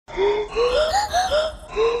Welcome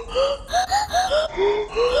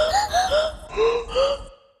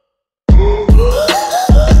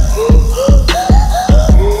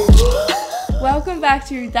back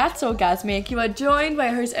to That's Orgasmic. You are joined by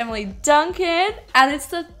host Emily Duncan, and it's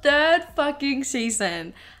the third fucking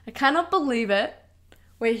season. I cannot believe it.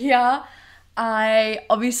 We're here. I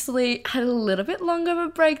obviously had a little bit longer of a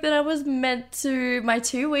break than I was meant to. My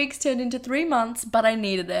 2 weeks turned into 3 months, but I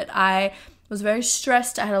needed it. I was very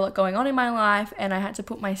stressed. I had a lot going on in my life, and I had to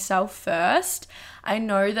put myself first. I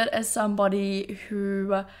know that as somebody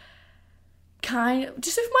who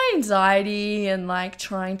just with my anxiety and like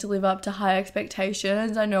trying to live up to high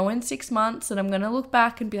expectations, I know in 6 months and I'm going to look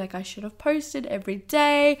back and be like, I should have posted every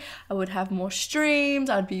day. I would have more streams.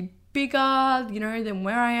 I'd be bigger, than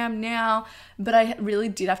where I am now. But I really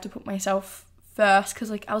did have to put myself first because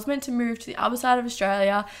I was meant to move to the other side of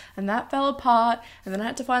Australia and that fell apart, and then I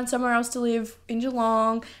had to find somewhere else to live in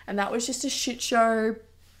Geelong, and that was just a shit show.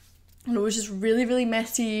 And it was just really, really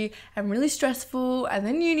messy and really stressful. And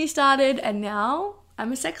then uni started, and now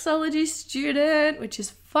I'm a sexology student, which is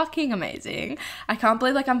fucking amazing. I can't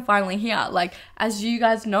believe I'm finally here. As you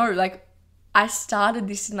guys know, I started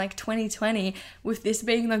this in 2020 with this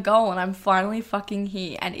being the goal, and I'm finally fucking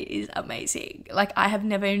here, and it is amazing. I have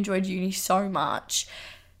never enjoyed uni so much.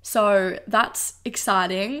 So that's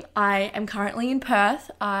exciting. I am currently in Perth.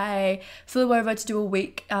 I flew over to do a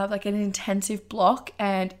week of an intensive block,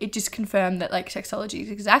 and it just confirmed that sexology is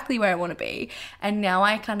exactly where I want to be. And now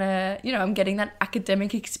I kind of, I'm getting that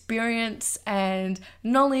academic experience and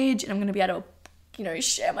knowledge, and I'm going to be able to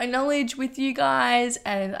share my knowledge with you guys,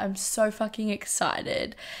 and I'm so fucking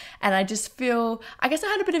excited. And I just feel, I guess I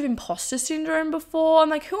had a bit of imposter syndrome before.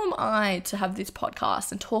 I'm who am I to have this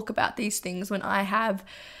podcast and talk about these things when I have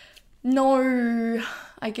no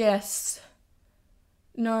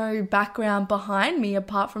background behind me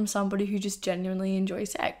apart from somebody who just genuinely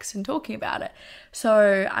enjoys sex and talking about it.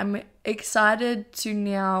 So I'm excited to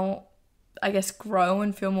now, grow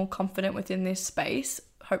and feel more confident within this space,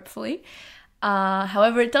 hopefully.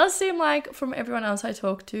 However, it does seem from everyone else I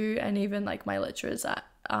talk to, and even my lecturers that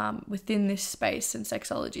within this space in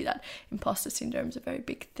sexology, that imposter syndrome is a very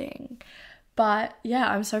big thing. But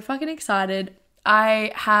yeah, I'm so fucking excited.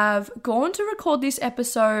 I have gone to record this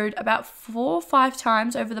episode about 4 or 5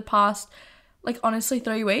 times over the past, honestly,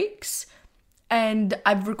 3 weeks. And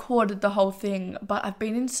I've recorded the whole thing, but I've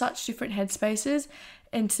been in such different headspaces.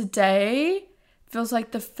 And today feels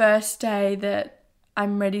like the first day that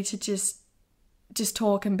I'm ready to just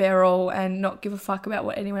talk and barrel and not give a fuck about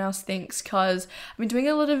what anyone else thinks, because I've been doing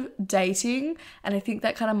a lot of dating, and I think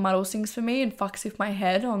that kind of muddles things for me and fucks with my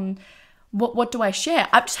head on what do I share.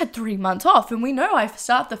 I've just had 3 months off, and we know I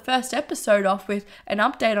start the first episode off with an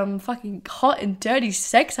update on fucking hot and dirty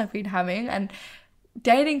sex I've been having, and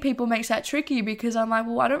dating people makes that tricky because I'm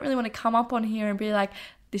I don't really want to come up on here and be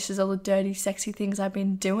this is all the dirty sexy things I've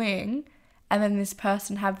been doing, and then this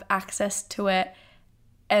person have access to it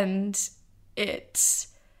and it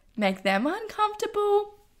make them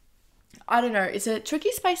uncomfortable. I don't know. It's a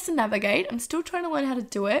tricky space to navigate. I'm still trying to learn how to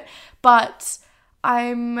do it, but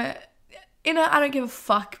I'm in a I don't give a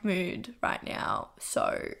fuck mood right now.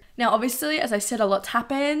 So now, obviously, as I said, a lot's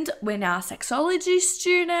happened. We're now a sexology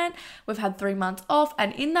student. We've had 3 months off,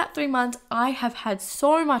 and in that 3 months, I have had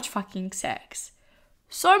so much fucking sex.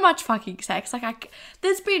 So much fucking sex.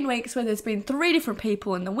 There's been weeks where there's been 3 different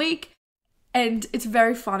people in the week. And it's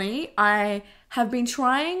very funny. I have been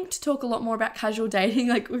trying to talk a lot more about casual dating,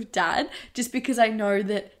 with Dad, just because I know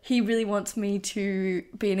that he really wants me to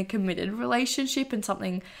be in a committed relationship and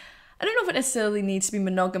something. I don't know if it necessarily needs to be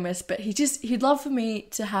monogamous, but he'd love for me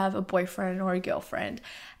to have a boyfriend or a girlfriend.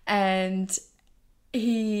 And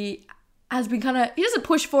he has been he doesn't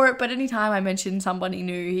push for it, but anytime I mention somebody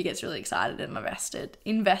new, he gets really excited and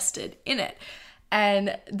invested in it.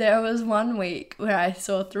 And there was one week where I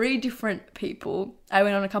saw 3 different people. I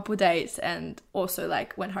went on a couple of dates and also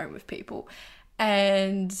went home with people.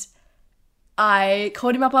 And I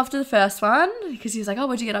called him up after the first one because he was oh,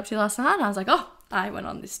 what'd you get up to last night? And I was oh, I went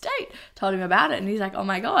on this date. Told him about it, and he's oh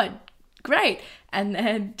my God, great. And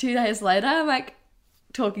then 2 days later, I'm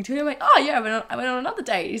talking to him, oh yeah, I went on another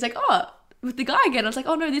date. He's oh, with the guy again. I was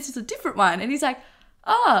oh no, this is a different one. And he's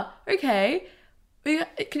oh, okay. Can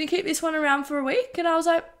you keep this one around for a week? And I was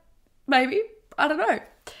maybe, I don't know.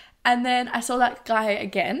 And then I saw that guy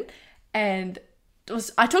again, and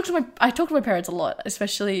I talked to my parents a lot,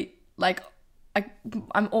 especially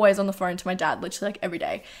I'm always on the phone to my dad literally every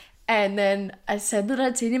day. And then I said that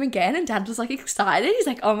I'd seen him again, and Dad was excited.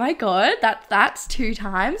 He's oh my God, that's 2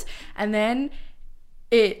 times. And then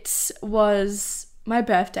it was my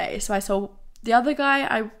birthday, so I saw the other guy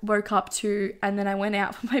I woke up to, and then I went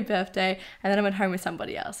out for my birthday, and then I went home with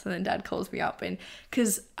somebody else, and then Dad calls me up, and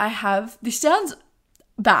because this sounds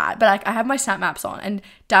bad, but like I have my Snap Maps on, and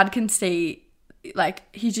Dad can see, like,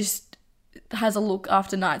 he just has a look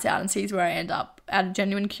after nights out and sees where I end up out of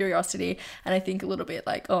genuine curiosity, and I think a little bit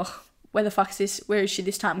like, oh, where is she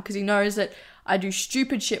this time? Because he knows that I do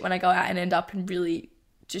stupid shit when I go out and end up in really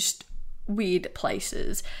just weird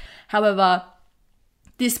places. However,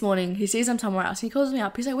 this morning, he sees I'm somewhere else. He calls me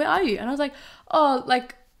up. He's like, where are you? And I was like, oh,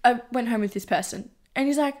 like, I went home with this person. And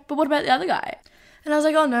he's like, but what about the other guy? And I was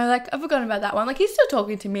like, oh, no, like, I've forgotten about that one. Like, he's still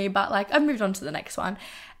talking to me, but, like, I've moved on to the next one.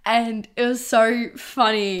 And it was so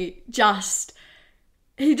funny.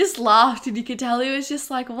 He just laughed, and you could tell he was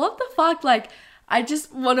just like, what the fuck? Like, I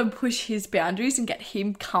just want to push his boundaries and get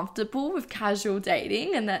him comfortable with casual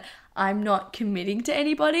dating, and that I'm not committing to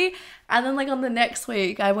anybody. And then, like, on the next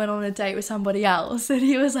week, I went on a date with somebody else, and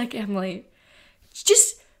he was like, Emily,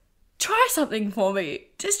 just try something for me.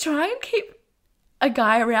 Just try and keep a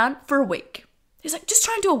guy around for a week. He's like, just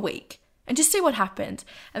try and do a week and just see what happens.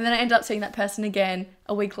 And then I ended up seeing that person again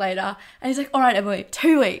a week later, and he's like, all right, Emily,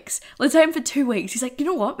 2 weeks. Let's aim for 2 weeks. He's like, you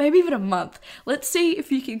know what? Maybe even a month. Let's see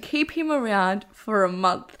if you can keep him around for a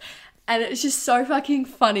month. And it's just so fucking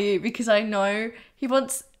funny, because I know he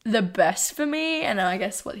wants the best for me, and I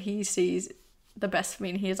guess what he sees the best for me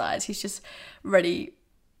in his eyes, he's just ready.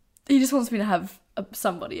 He just wants me to have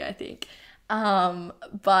somebody, I think.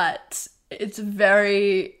 But it's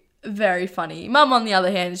very, very funny. Mum, on the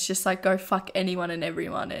other hand, is just like, go fuck anyone and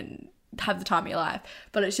everyone and have the time of your life.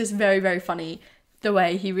 But it's just very, very funny the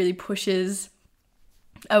way he really pushes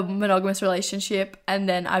a monogamous relationship. And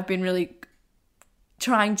then I've been really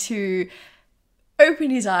trying to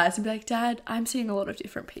open his eyes and be like, Dad, I'm seeing a lot of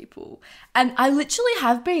different people. And I literally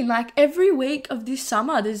have been, like, every week of this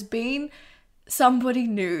summer, there's been somebody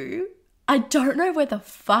new. I don't know where the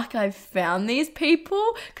fuck I've found these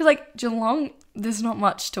people, because, like, Geelong, there's not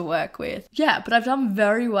much to work with. Yeah, but I've done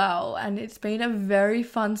very well, and it's been a very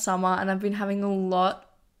fun summer, and I've been having a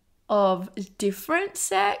lot of different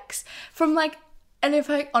sex from, like, and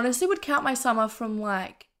if I honestly would count my summer from,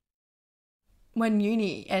 like, when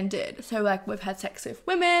uni ended. So, like, we've had sex with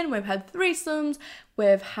women, we've had threesomes,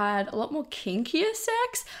 we've had a lot more kinkier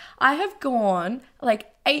sex. I have gone, like,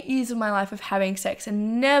 8 years of my life of having sex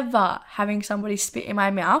and never having somebody spit in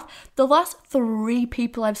my mouth. The last 3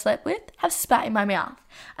 people I've slept with have spat in my mouth.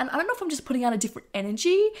 And I don't know if I'm just putting out a different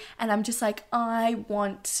energy, and I'm just like, I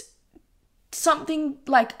want something,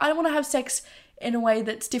 like, I don't want to have sex in a way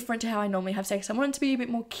that's different to how I normally have sex. I want it to be a bit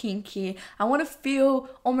more kinky. I want to feel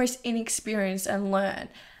almost inexperienced and learn.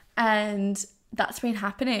 And that's been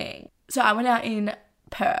happening. So I went out in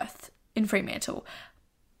Perth, in Fremantle,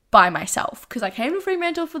 by myself, because I came to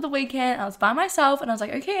Fremantle for the weekend. I was by myself, and I was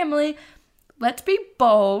like, okay, Emily, let's be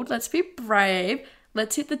bold. Let's be brave.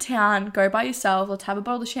 Let's hit the town. Go by yourself. Let's have a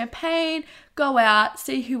bottle of champagne. Go out.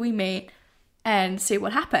 See who we meet. And see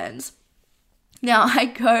what happens. Now,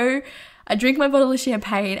 I drink my bottle of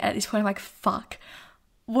champagne, and at this point I'm like, fuck,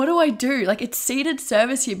 what do I do? Like, it's seated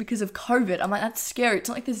service here because of COVID. I'm like, that's scary. It's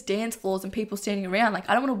not like there's dance floors and people standing around. Like,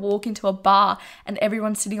 I don't want to walk into a bar and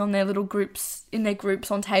everyone's sitting on their little groups, in their groups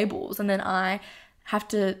on tables, and then I have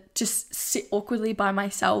to just sit awkwardly by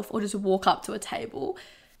myself or just walk up to a table.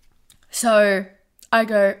 So I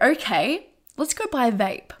go, okay, let's go buy a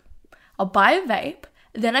vape. I'll buy a vape.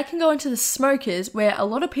 Then I can go into the smokers, where a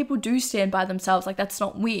lot of people do stand by themselves. Like, that's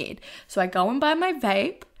not weird. So I go and buy my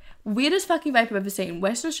vape. Weirdest fucking vape I've ever seen.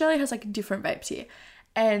 Western Australia has, like, different vapes here.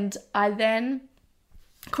 And I then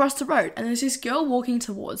cross the road, and there's this girl walking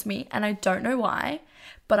towards me, and I don't know why,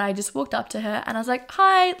 but I just walked up to her and I was like,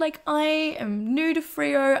 hi, like, I am new to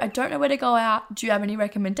Freo. I don't know where to go out. Do you have any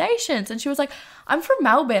recommendations? And she was like, I'm from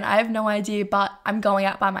Melbourne. I have no idea, but I'm going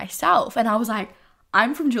out by myself. And I was like,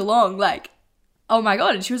 I'm from Geelong. Like, oh my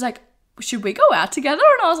God. And she was like, should we go out together?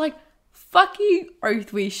 And I was like, fucking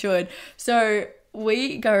oath we should. So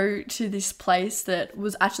we go to this place that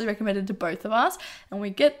was actually recommended to both of us, and we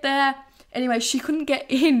get there. Anyway, she couldn't get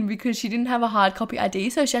in because she didn't have a hard copy ID,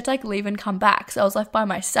 so she had to, like, leave and come back. So I was left by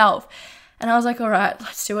myself, and I was like, all right,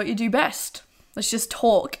 let's do what you do best. Let's just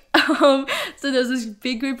talk. So there was this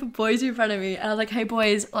big group of boys in front of me, and I was like, hey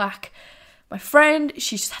boys, like, my friend,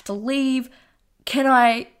 she just had to leave. Can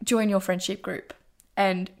I join your friendship group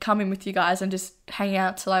and come in with you guys and just hang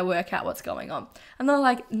out till I work out what's going on? And they're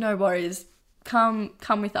like, no worries, come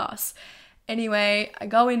with us. Anyway, I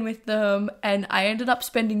go in with them, and I ended up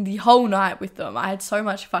spending the whole night with them. I had so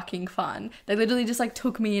much fucking fun. They literally just, like,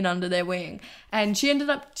 took me in under their wing. And she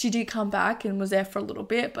did come back and was there for a little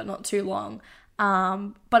bit, but not too long.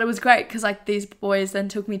 But it was great because like these boys then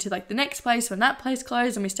took me to like the next place when that place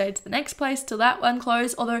closed, and we stayed to the next place till that one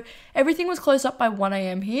closed. Although everything was closed up by 1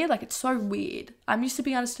 a.m. here. Like, it's so weird. I'm used to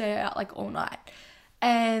being able to stay out like all night.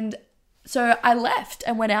 And so I left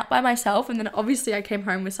and went out by myself, and then obviously I came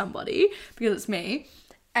home with somebody because it's me.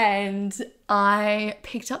 And I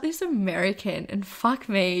picked up this American, and fuck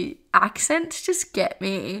me, accents just get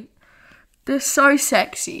me. They're so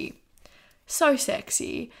sexy. So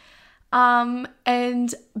sexy.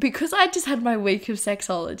 And because I just had my week of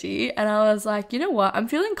sexology, and I was like, you know what, I'm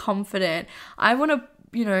feeling confident. I want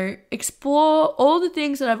to, you know, explore all the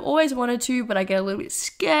things that I've always wanted to, but I get a little bit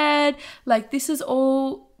scared. Like, this is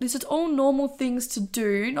all normal things to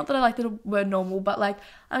do. Not that I like the word normal, but like,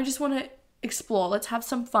 I just want to explore. Let's have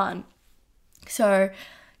some fun. So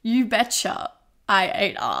you betcha I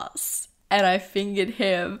ate ass and I fingered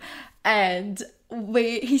him, and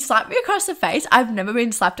he slapped me across the face. I've never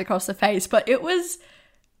been slapped across the face, but it was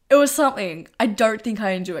something. I don't think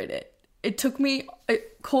I enjoyed it. It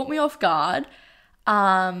caught me off guard.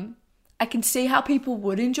 I can see how people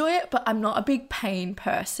would enjoy it, but I'm not a big pain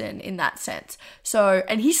person in that sense. So,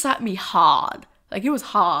 and he slapped me hard. Like, it was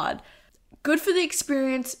hard. Good for the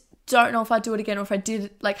experience. Don't know if I'd do it again, or if I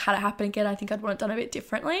did, like, had it happen again, I think I'd want it done a bit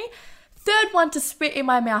differently. Third one to spit in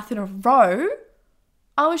my mouth in a row.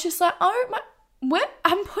 I was just like,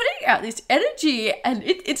 I'm putting out this energy and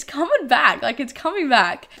it's coming back. Like, it's coming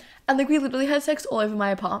back. And like, we literally had sex all over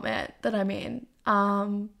my apartment that I'm in,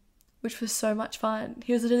 which was so much fun.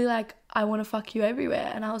 He was literally like, I want to fuck you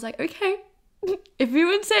everywhere. And I was like, okay, if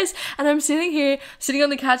you insist. And I'm sitting on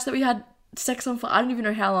the couch that we had sex on for, I don't even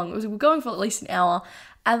know how long. We're going for at least an hour.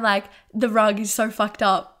 And like, the rug is so fucked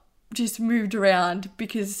up, just moved around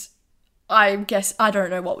because I guess, I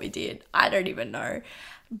don't know what we did. I don't even know.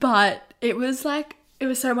 But it was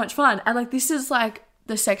so much fun. And like, this is like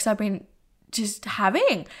the sex I've been just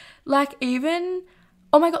having. Like, even,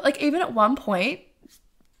 oh my God, like, even at one point,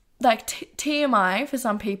 like, TMI for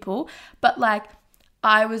some people, but like,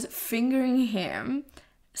 I was fingering him,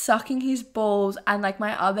 sucking his balls, and like,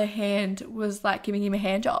 my other hand was like giving him a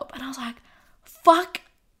hand job. And I was like, fuck,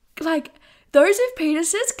 like, those with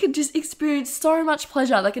penises can just experience so much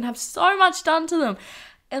pleasure. They can have so much done to them.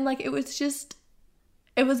 And like, it was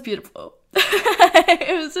beautiful.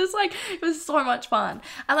 It was so much fun.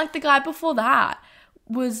 And like, the guy before that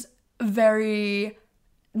was very,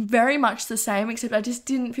 very much the same, except I just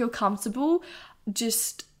didn't feel comfortable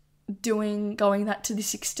just going that to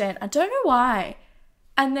this extent. I don't know why.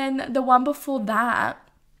 And then the one before that,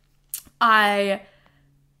 my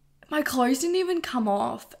clothes didn't even come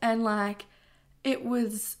off, and like,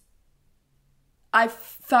 I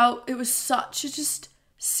felt it was such a just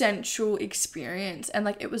sensual experience. And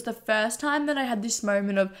like, it was the first time that I had this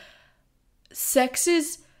moment of sex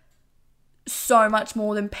is so much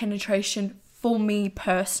more than penetration for me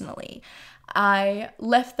personally. I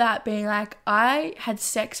left that being like, I had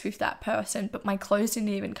sex with that person, but my clothes didn't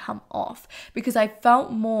even come off, because I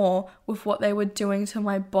felt more with what they were doing to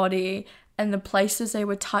my body and the places they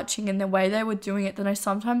were touching and the way they were doing it than I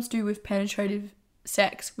sometimes do with penetrative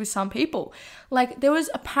sex with some people. Like, there was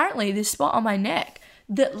apparently this spot on my neck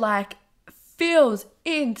that like feels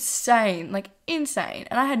insane, like insane.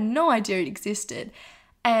 And I had no idea it existed.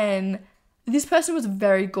 And this person was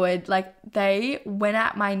very good. Like, they went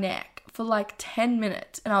at my neck for like 10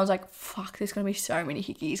 minutes. And I was like, fuck, there's going to be so many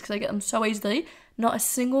hickeys because I get them so easily. Not a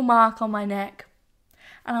single mark on my neck.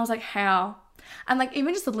 And I was like, how? And like,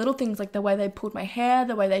 even just the little things, like the way they pulled my hair,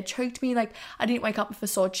 the way they choked me. Like, I didn't wake up with a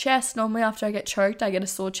sore chest. Normally after I get choked, I get a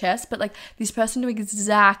sore chest. But like, this person knew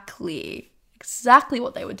exactly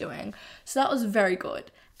what they were doing. So that was very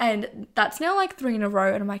good. And that's now like 3 in a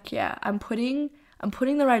row. And I'm like, yeah, I'm putting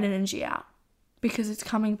the right energy out because it's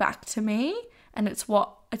coming back to me and it's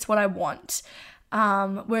what I want.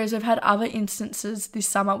 Whereas I've had other instances this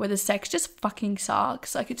summer where the sex just fucking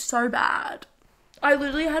sucks. Like, it's so bad. I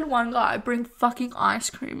literally had one guy bring fucking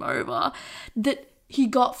ice cream over that he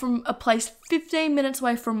got from a place 15 minutes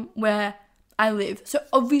away from where I live. So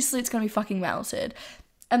obviously it's going to be fucking melted.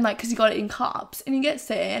 And like, because he got it in cups, and he gets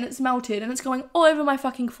there and it's melted and it's going all over my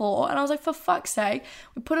fucking floor. And I was like, for fuck's sake,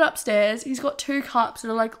 we put it upstairs. He's got 2 cups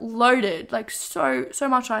that are like loaded, like so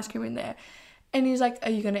much ice cream in there. And he's like,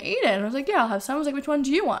 are you going to eat it? And I was like, yeah, I'll have some. I was like, which one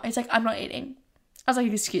do you want? He's like, I'm not eating. I was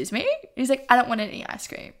like, excuse me? He's like, I don't want any ice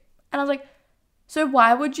cream. And I was like, so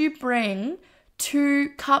why would you bring 2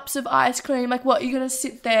 cups of ice cream? Like, what, you're going to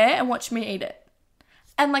sit there and watch me eat it?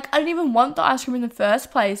 And like, I didn't even want the ice cream in the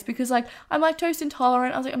first place because like, I'm lactose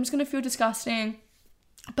intolerant. I was like, I'm just going to feel disgusting.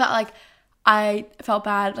 But like, I felt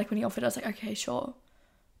bad. Like, when he offered, I was like, okay, sure.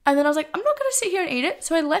 And then I was like, I'm not going to sit here and eat it.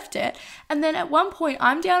 So I left it. And then at one point,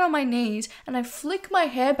 I'm down on my knees and I flick my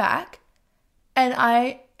hair back and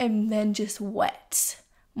I am then just wet.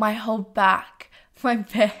 My whole back, my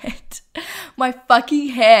bed, my fucking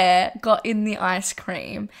hair got in the ice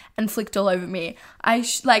cream and flicked all over me.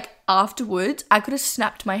 Afterwards, I could have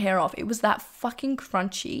snapped my hair off. It was that fucking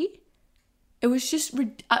crunchy. It was just,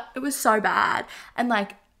 it was so bad. And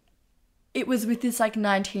like, it was with this like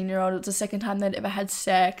 19-year-old. It was the second time they'd ever had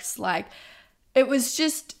sex. Like, it was,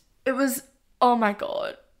 oh my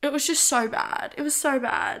God. It was just so bad. It was so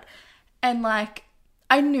bad. And like,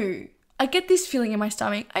 I get this feeling in my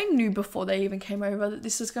stomach. I knew before they even came over that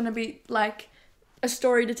this was going to be like a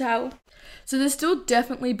story to tell. So there's still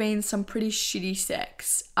definitely been some pretty shitty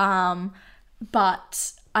sex.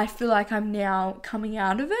 But I feel like I'm now coming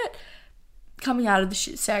out of the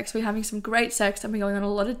shit sex. We're having some great sex. I've been going on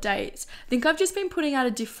a lot of dates. I think I've just been putting out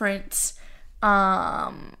a different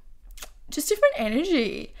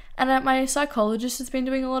energy. And my psychologist has been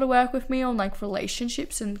doing a lot of work with me on like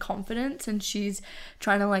relationships and confidence. And she's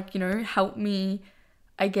trying to like, help me,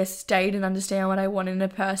 I guess, date and understand what I want in a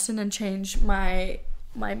person and change my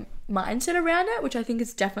mindset around it, which I think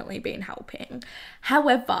has definitely been helping.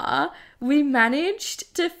 However, we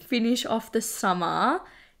managed to finish off the summer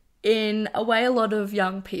in a way a lot of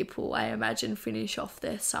young people, I imagine, finish off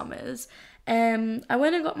their summers. I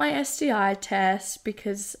went and got my STI test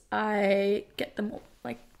because I get them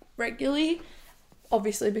like regularly,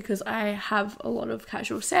 obviously because I have a lot of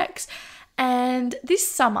casual sex. And this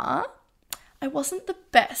summer, I wasn't the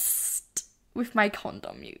best with my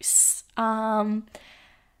condom use.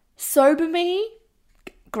 Sober me,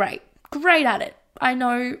 great at it. I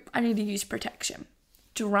know I need to use protection.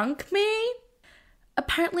 Drunk me,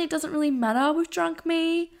 apparently it doesn't really matter with drunk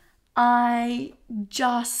me. I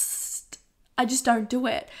just don't do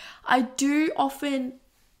it. I do often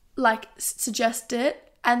like suggest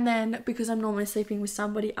it, and then because I'm normally sleeping with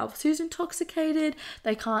somebody else who's intoxicated,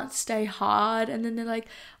 they can't stay hard, and then they're like,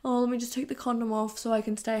 oh, let me just take the condom off so I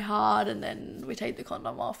can stay hard, and then we take the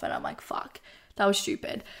condom off and I'm like, fuck, that was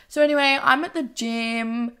stupid. So anyway, I'm at the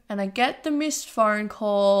gym and I get the missed phone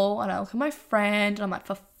call and I look at my friend and I'm like,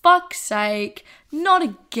 for fuck's sake, not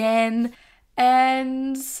again.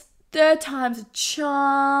 And third time's a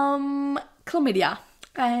charm, chlamydia.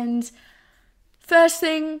 And first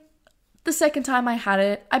thing, the second time I had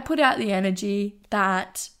it, I put out the energy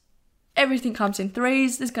that everything comes in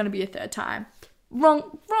threes, there's going to be a third time.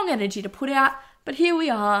 Wrong energy to put out, but here we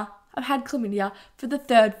are. I've had chlamydia for the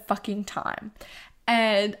third fucking time.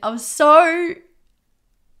 And I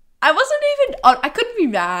couldn't be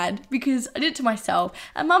mad because I did it to myself.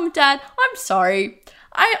 And mum and dad, I'm sorry.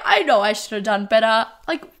 I know I should have done better.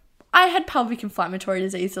 Like, I had pelvic inflammatory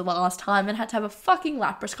disease the last time and had to have a fucking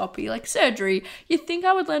laparoscopy, like surgery. You'd think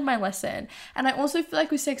I would learn my lesson. And I also feel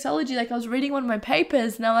like with sexology, like I was reading one of my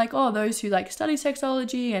papers and they're like, oh, those who like study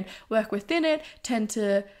sexology and work within it tend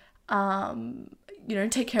to,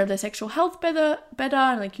 take care of their sexual health better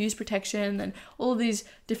and like use protection and all of these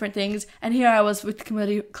different things. And here I was with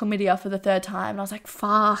chlamydia for the third time and I was like,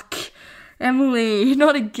 fuck, Emily,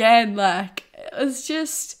 not again. Like, it was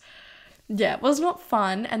just... yeah, it was not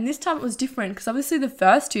fun. And this time it was different because obviously the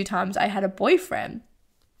first two times I had a boyfriend.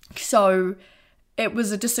 So it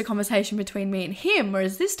was just a conversation between me and him.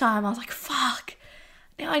 Whereas this time I was like, fuck,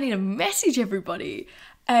 now I need to message everybody.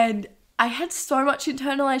 And I had so much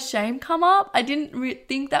internalized shame come up. I didn't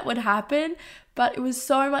think that would happen. But it was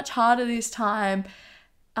so much harder this time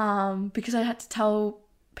because I had to tell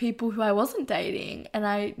people who I wasn't dating. And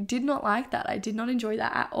I did not like that. I did not enjoy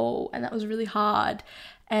that at all. And that was really hard.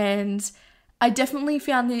 And I definitely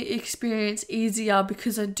found the experience easier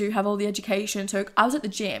because I do have all the education. So I was at the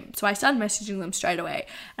gym, so I started messaging them straight away.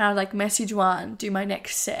 And I would like message one, do my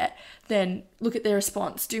next set, then look at their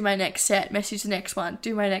response, do my next set, message the next one,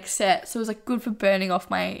 do my next set. So it was like good for burning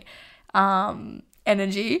off my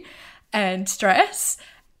energy and stress.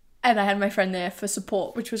 And I had my friend there for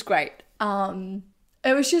support, which was great. It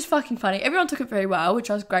was just fucking funny. Everyone took it very well,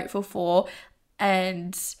 which I was grateful for.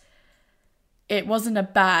 And it wasn't a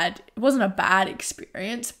bad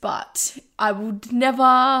experience, but I would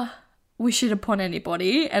never wish it upon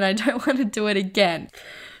anybody and I don't want to do it again.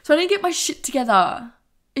 So I didn't get my shit together.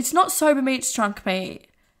 It's not sober me, it's drunk me.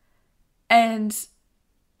 And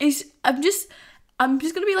I'm just going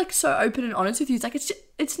to be like so open and honest with you. It's like,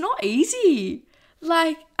 it's not easy.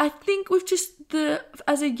 Like, I think with just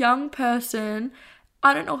as a young person,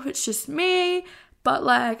 I don't know if it's just me, but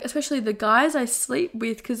like, especially the guys I sleep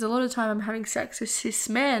with, because a lot of time I'm having sex with cis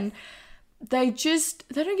men, they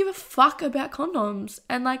don't give a fuck about condoms.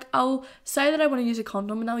 And like, I'll say that I want to use a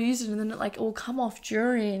condom and they'll use it, and then it will come off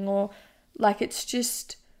during, or like, it's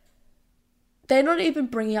just, they're not even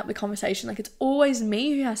bringing up the conversation. Like, it's always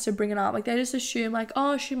me who has to bring it up. Like, they just assume like,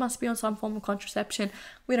 oh, she must be on some form of contraception.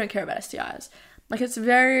 We don't care about STIs. Like, it's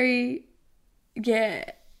very,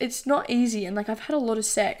 it's not easy. And like, I've had a lot of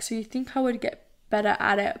sex, so you think I would get better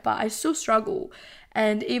at it, but I still struggle.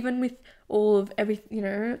 And even with all of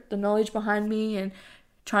the knowledge behind me and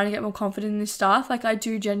trying to get more confident in this stuff, like, I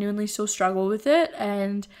do genuinely still struggle with it.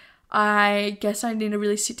 And I guess I need to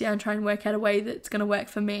really sit down and try and work out a way that's going to work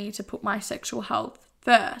for me to put my sexual health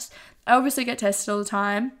first. I obviously get tested all the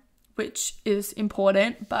time, which is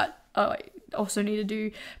important, but I also need to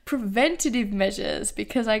do preventative measures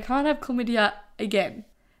because I can't have chlamydia again.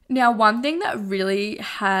 Now, one thing that really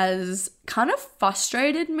has kind of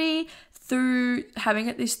frustrated me through having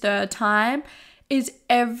it this third time is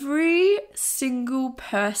every single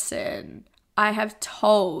person I have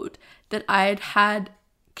told that I had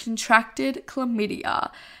contracted chlamydia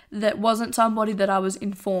that wasn't somebody that I was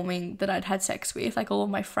informing that I'd had sex with, like all of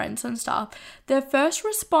my friends and stuff, their first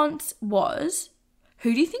response was,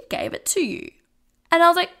 "Who do you think gave it to you?" And I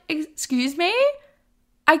was like, excuse me?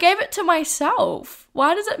 I gave it to myself.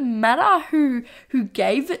 Why does it matter who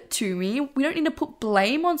gave it to me? We don't need to put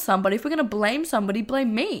blame on somebody. If we're going to blame somebody,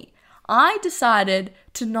 blame me. I decided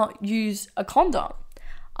to not use a condom.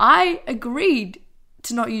 I agreed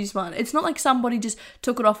to not use one. It's not like somebody just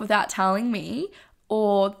took it off without telling me,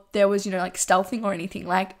 or there was, like, stealthing or anything.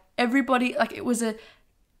 Like, everybody, like, it was a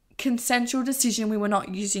consensual decision. We were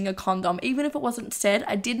not using a condom. Even if it wasn't said,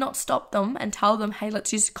 I did not stop them and tell them, hey,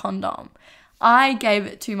 let's use a condom. I gave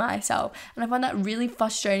it to myself. And I find that really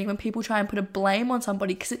frustrating when people try and put a blame on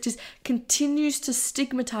somebody, because it just continues to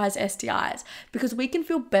stigmatize STIs, because we can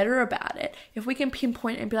feel better about it if we can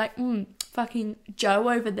pinpoint it and be like, fucking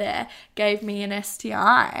Joe over there gave me an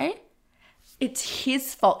STI. It's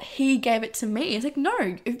his fault. He gave it to me. It's like,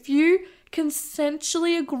 no, if you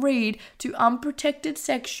consensually agreed to unprotected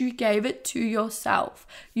sex, you gave it to yourself.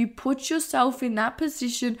 You put yourself in that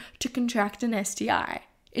position to contract an STI.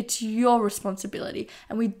 It's your responsibility,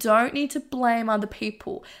 and we don't need to blame other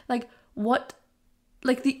people. Like,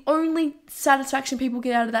 the only satisfaction people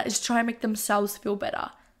get out of that is try and make themselves feel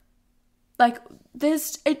better. Like,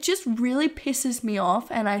 it just really pisses me off.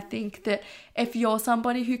 And I think that if you're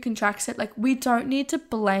somebody who contracts it, like, we don't need to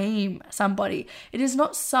blame somebody. It is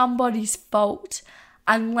not somebody's fault.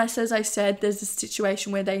 Unless, as I said, there's a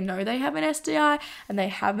situation where they know they have an STI and they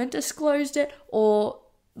haven't disclosed it, or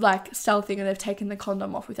like stealthing and they've taken the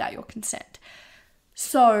condom off without your consent.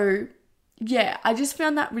 So yeah, I just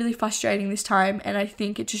found that really frustrating this time, and I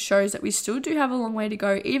think it just shows that we still do have a long way to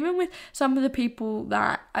go, even with some of the people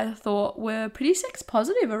that I thought were pretty sex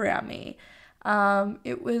positive around me.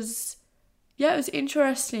 It was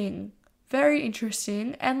interesting, very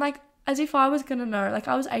interesting, and like, as if I was gonna know. Like,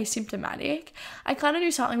 I was asymptomatic. I kind of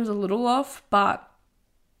knew something was a little off, but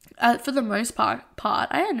for the most part,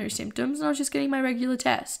 I had no symptoms, and I was just getting my regular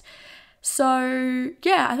test. So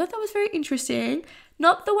yeah, I thought that was very interesting.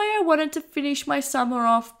 Not the way I wanted to finish my summer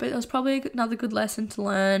off, but it was probably another good lesson to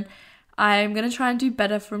learn. I'm going to try and do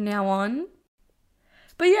better from now on.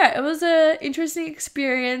 But yeah, it was an interesting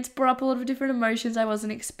experience, brought up a lot of different emotions I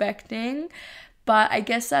wasn't expecting. But I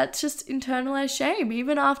guess that's just internalized shame.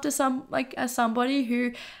 Even after as somebody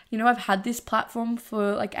who, I've had this platform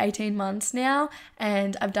for like 18 months now,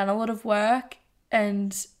 and I've done a lot of work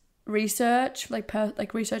and research,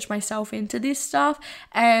 research myself into this stuff,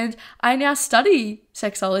 and I now study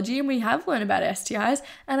sexology, and we have learned about STIs,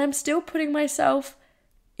 and I'm still putting myself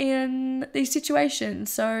in these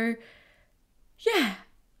situations. So yeah,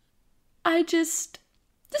 I just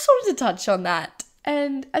wanted to touch on that.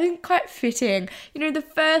 And I think quite fitting. The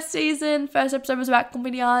first episode was about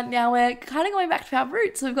chlamydia. Now we're kind of going back to our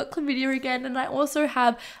roots. So we've got chlamydia again. And I also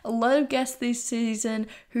have a lot of guests this season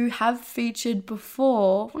who have featured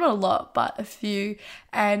before. Well, not a lot, but a few.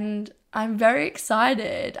 And I'm very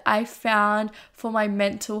excited. I found for my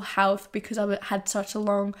mental health, because I had such a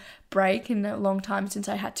long break and a long time since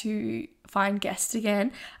I had to find guests again,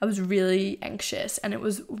 I was really anxious, and it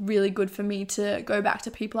was really good for me to go back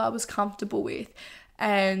to people I was comfortable with,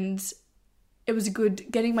 and it was good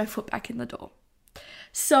getting my foot back in the door.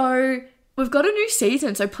 So we've got a new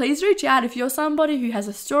season, so please reach out if you're somebody who has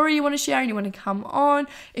a story you want to share and you want to come on.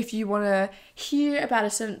 If you want to hear about a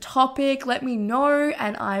certain topic, let me know,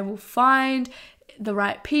 and I will find the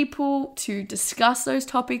right people to discuss those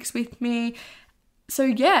topics with me. So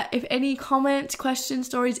yeah, if any comments, questions,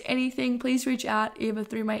 stories, anything, please reach out either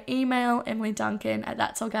through my email,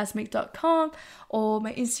 emilyduncan@that'sorgasmic.com, or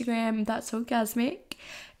my Instagram, that'sorgasmic.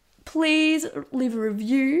 Please leave a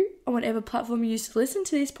review on whatever platform you use to listen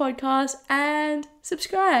to this podcast, and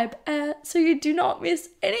subscribe so you do not miss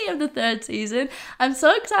any of the third season. I'm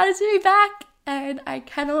so excited to be back, and I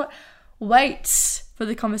cannot wait for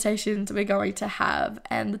the conversations we're going to have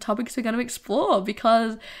and the topics we're going to explore,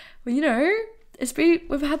 because, you know,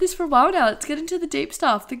 we've had this for a while now. Let's get into the deep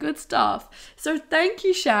stuff, the good stuff. So thank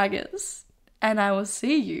you, shaggers, and I will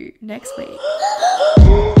see you next week.